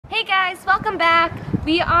guys, welcome back.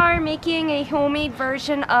 We are making a homemade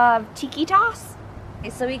version of Tiki Toss. Okay,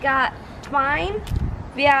 so we got twine,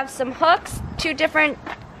 we have some hooks, two different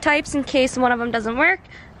types in case one of them doesn't work.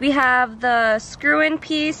 We have the screw-in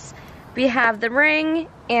piece, we have the ring,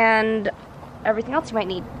 and everything else you might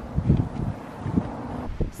need.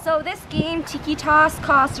 So this game, Tiki Toss,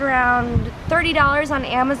 costs around $30 on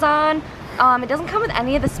Amazon. It doesn't come with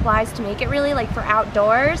any of the supplies to make it really, like for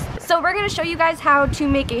outdoors. So we're gonna show you guys how to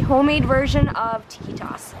make a homemade version of Tiki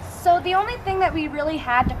Toss. So the only thing that we really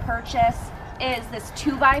had to purchase is this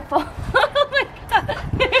 2x4. Oh my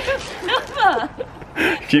god.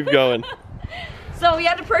 Keep going. So we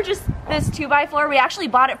had to purchase this 2x4. We actually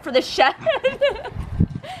bought it for the shed.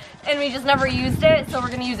 And we just never used it, so we're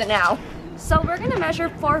gonna use it now. So we're gonna measure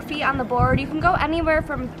 4 feet on the board. You can go anywhere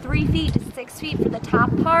from 3 feet to 6 feet for the top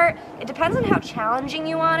part. It depends on how challenging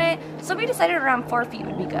you want it. So we decided around 4 feet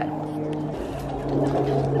would be good.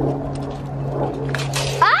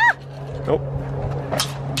 Ah! Nope.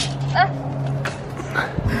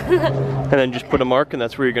 And then just put a mark and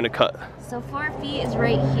that's where you're gonna cut. So 4 feet is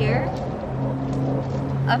right here.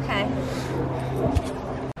 Okay.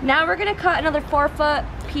 Now we're gonna cut another 4-foot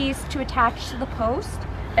piece to attach to the post.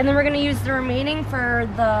 And then we're gonna use the remaining for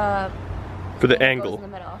the angle. In the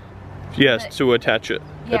middle. Yes, to attach it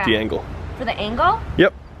at the angle. For the angle?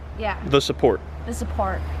 Yep. Yeah. The support. The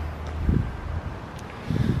support.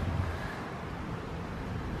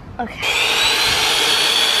 Okay.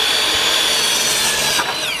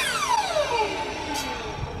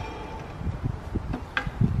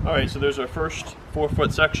 All right, so there's our first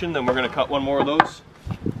 4-foot section. Then we're gonna cut one more of those.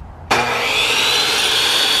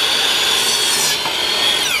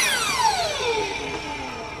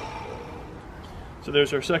 So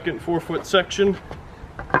there's our second 4-foot section.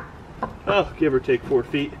 Oh, give or take 4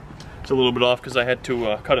 feet. It's a little bit off because I had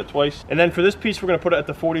to cut it twice. And then for this piece, we're gonna put it at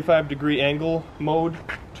the 45-degree angle mode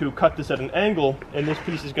to cut this at an angle. And this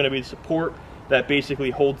piece is gonna be the support that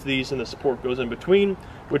basically holds these and the support goes in between,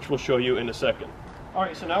 which we'll show you in a second. All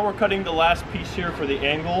right, so now we're cutting the last piece here for the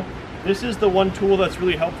angle. This is the one tool that's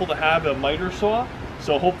really helpful to have, a miter saw.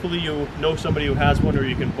 So hopefully you know somebody who has one or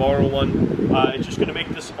you can borrow one. It's just gonna make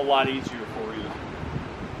this a lot easier for you.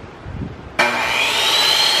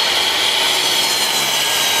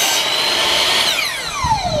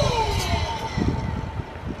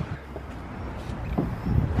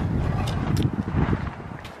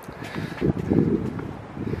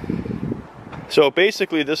 So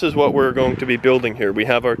basically this is what we're going to be building here. We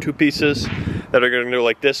have our 2 pieces that are going to go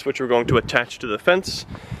like this, which we're going to attach to the fence.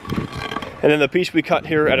 And then the piece we cut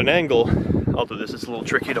here at an angle, I'll do this, it's a little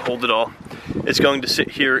tricky to hold it all, it's going to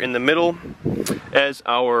sit here in the middle as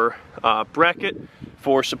our bracket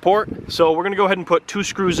for support. So we're going to go ahead and put 2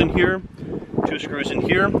 screws in here, 2 screws in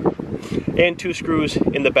here, and 2 screws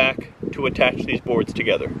in the back to attach these boards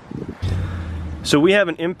together. So we have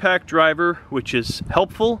an impact driver, which is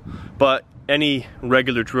helpful, but any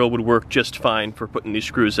regular drill would work just fine for putting these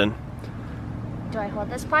screws in. Do I hold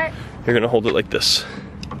this part? You're gonna hold it like this.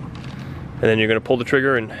 And then you're gonna pull the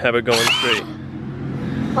trigger and have it going straight.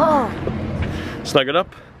 Oh! Snug it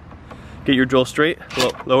up. Get your drill straight,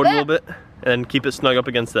 lower it a little bit, and keep it snug up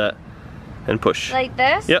against that. And push. Like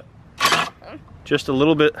this? Yep. Just a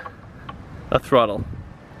little bit of throttle.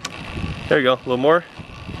 There you go, a little more.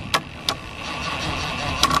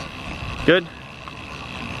 Good.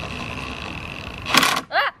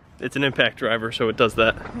 It's an impact driver, so it does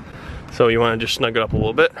that. So you want to just snug it up a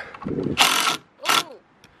little bit. Ooh.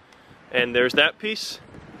 And there's that piece.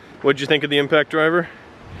 What'd you think of the impact driver?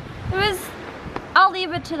 I'll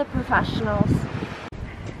leave it to the professionals.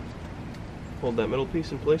 Hold that middle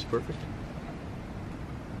piece in place, perfect.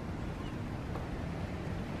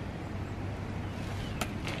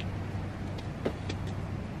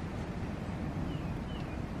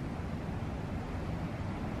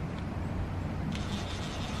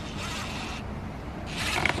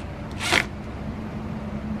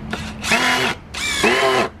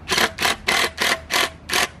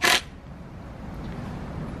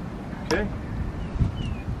 Okay.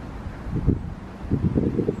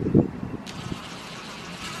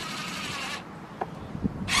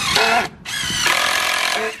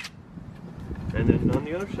 And then on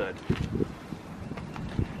the other side.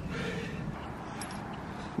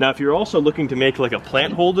 Now if you're also looking to make like a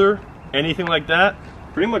plant holder, anything like that,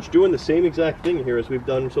 pretty much doing the same exact thing here as we've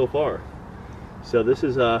done so far. So this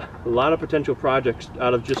is a lot of potential projects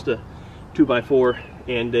out of just a 2x4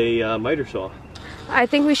 and a miter saw. I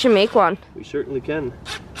think we should make one. We certainly can.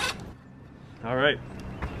 All right.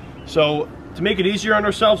 So to make it easier on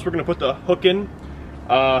ourselves, we're going to put the hook in,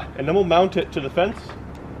 and then we'll mount it to the fence,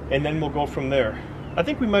 and then we'll go from there. I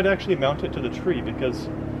think we might actually mount it to the tree because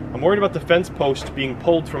I'm worried about the fence posts being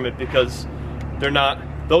pulled from it because they're not,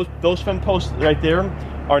 those fence posts right there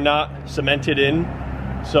are not cemented in.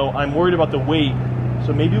 So I'm worried about the weight.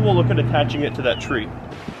 So maybe we'll look at attaching it to that tree.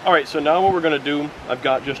 All right, so now what we're gonna do, I've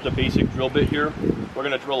got just a basic drill bit here. We're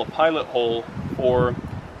gonna drill a pilot hole for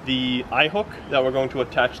the eye hook that we're going to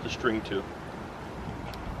attach the string to.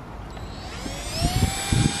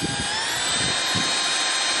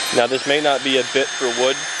 Now this may not be a bit for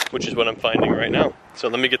wood, which is what I'm finding right now. So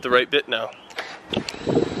let me get the right bit now.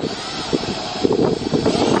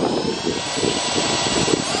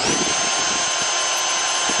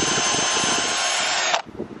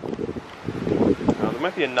 Now there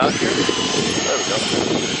might be a knot here. There we go.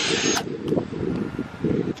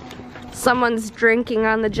 Someone's drinking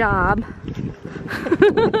on the job.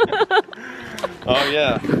 Oh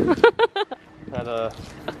yeah. At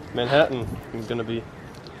Manhattan is gonna be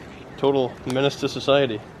total menace to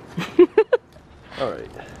society. All right.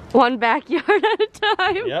 One backyard at a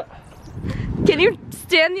time. Yeah. Can you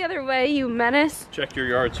stand the other way, you menace? Check your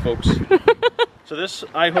yards, folks. So this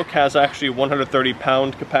eye hook has actually 130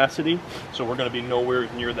 pound capacity, so we're gonna be nowhere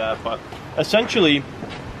near that, but essentially,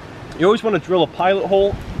 you always wanna drill a pilot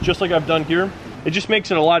hole, just like I've done here. It just makes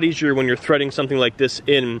it a lot easier when you're threading something like this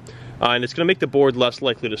in, and it's gonna make the board less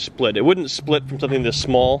likely to split. It wouldn't split from something this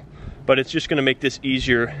small, but it's just gonna make this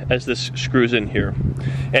easier as this screws in here.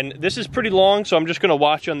 And this is pretty long, so I'm just gonna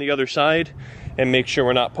watch on the other side and make sure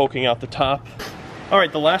we're not poking out the top. All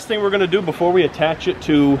right, the last thing we're gonna do before we attach it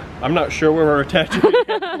to, I'm not sure where we're attaching it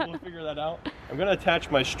yet, so we'll figure that out. I'm gonna attach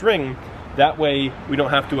my string, that way we don't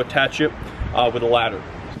have to attach it with a ladder.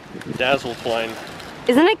 Dazzle twine.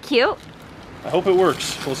 Isn't it cute? I hope it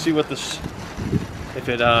works. We'll see what this, if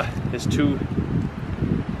it is too,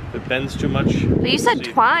 if it bends too much. But you said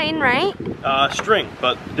twine, right? String,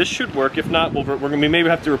 but this should work. If not, we're gonna maybe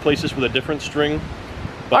have to replace this with a different string.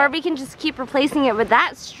 But, or we can just keep replacing it with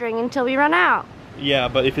that string until we run out. yeah,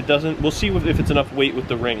 but if it doesn't, we'll see if it's enough weight with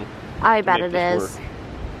the ring. I bet it is.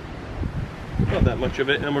 Not that much of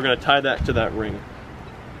it, and we're gonna tie that to that ring.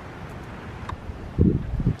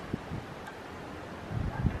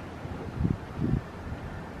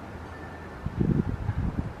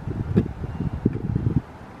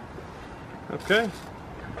 Okay,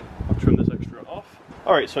 I'll trim this extra off.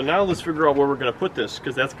 All right, so now let's figure out where we're gonna put this,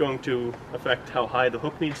 because that's going to affect how high the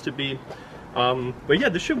hook needs to be. But yeah,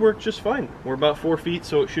 this should work just fine. We're about 4 feet,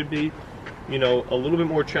 so it should be, you know, a little bit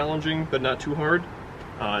more challenging, but not too hard.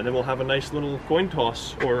 And then we'll have a nice little coin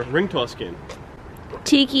toss or ring toss game.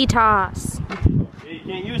 Tiki Toss. Yeah, you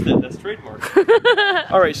can't use that, that's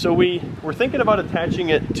trademark. All right, so we're thinking about attaching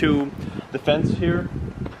it to the fence here,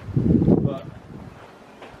 but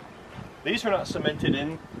these are not cemented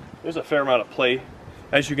in. There's a fair amount of play.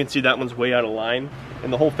 As you can see, that one's way out of line,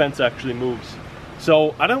 and the whole fence actually moves.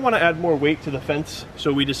 So I don't want to add more weight to the fence,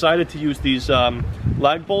 so we decided to use these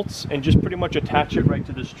lag bolts and just pretty much attach it right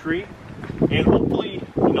to this tree. And hopefully,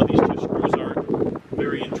 you know, these two screws aren't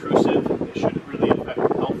very intrusive. It shouldn't really affect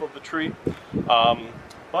the health of the tree.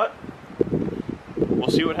 But we'll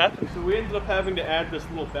see what happens. So we ended up having to add this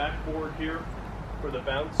little backboard here for the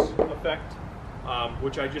bounce effect,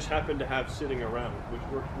 which I just happen to have sitting around, which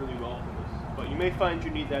works really well for this. But you may find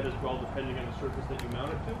you need that as well depending on the surface that you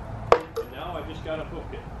mount it to. And now I just gotta hook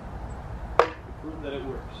it to prove that it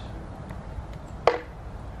works.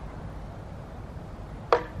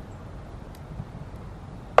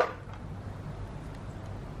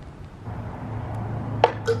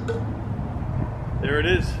 There it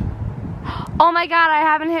is. Oh my god, I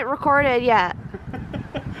haven't hit recorded yet.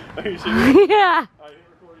 Are you serious? Yeah. I hit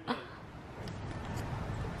record again.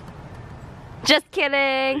 Just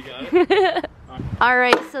kidding. You got it?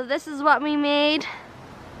 Alright, so this is what we made.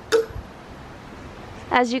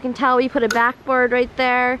 As you can tell, we put a backboard right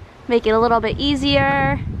there, make it a little bit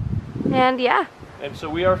easier. And yeah. And so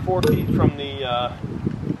we are 4 feet from the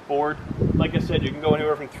board. Like I said, you can go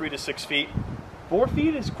anywhere from 3 to 6 feet. 4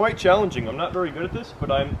 feet is quite challenging. I'm not very good at this,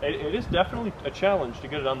 but it is definitely a challenge to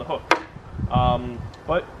get it on the hook.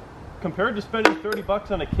 But compared to spending 30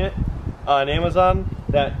 bucks on a kit on Amazon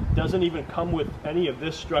that doesn't even come with any of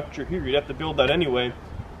this structure here, you'd have to build that anyway.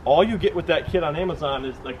 All you get with that kit on Amazon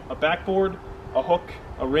is like a backboard, a hook,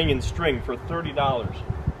 a ring, and string for $30.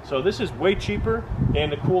 So this is way cheaper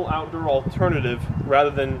and a cool outdoor alternative rather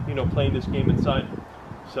than, you know, playing this game inside.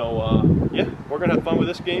 So yeah, we're gonna have fun with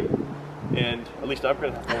this game, and at least I'm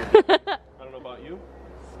gonna have fun with it. I don't know about you,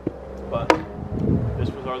 but this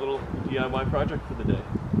was our little DIY project for the day.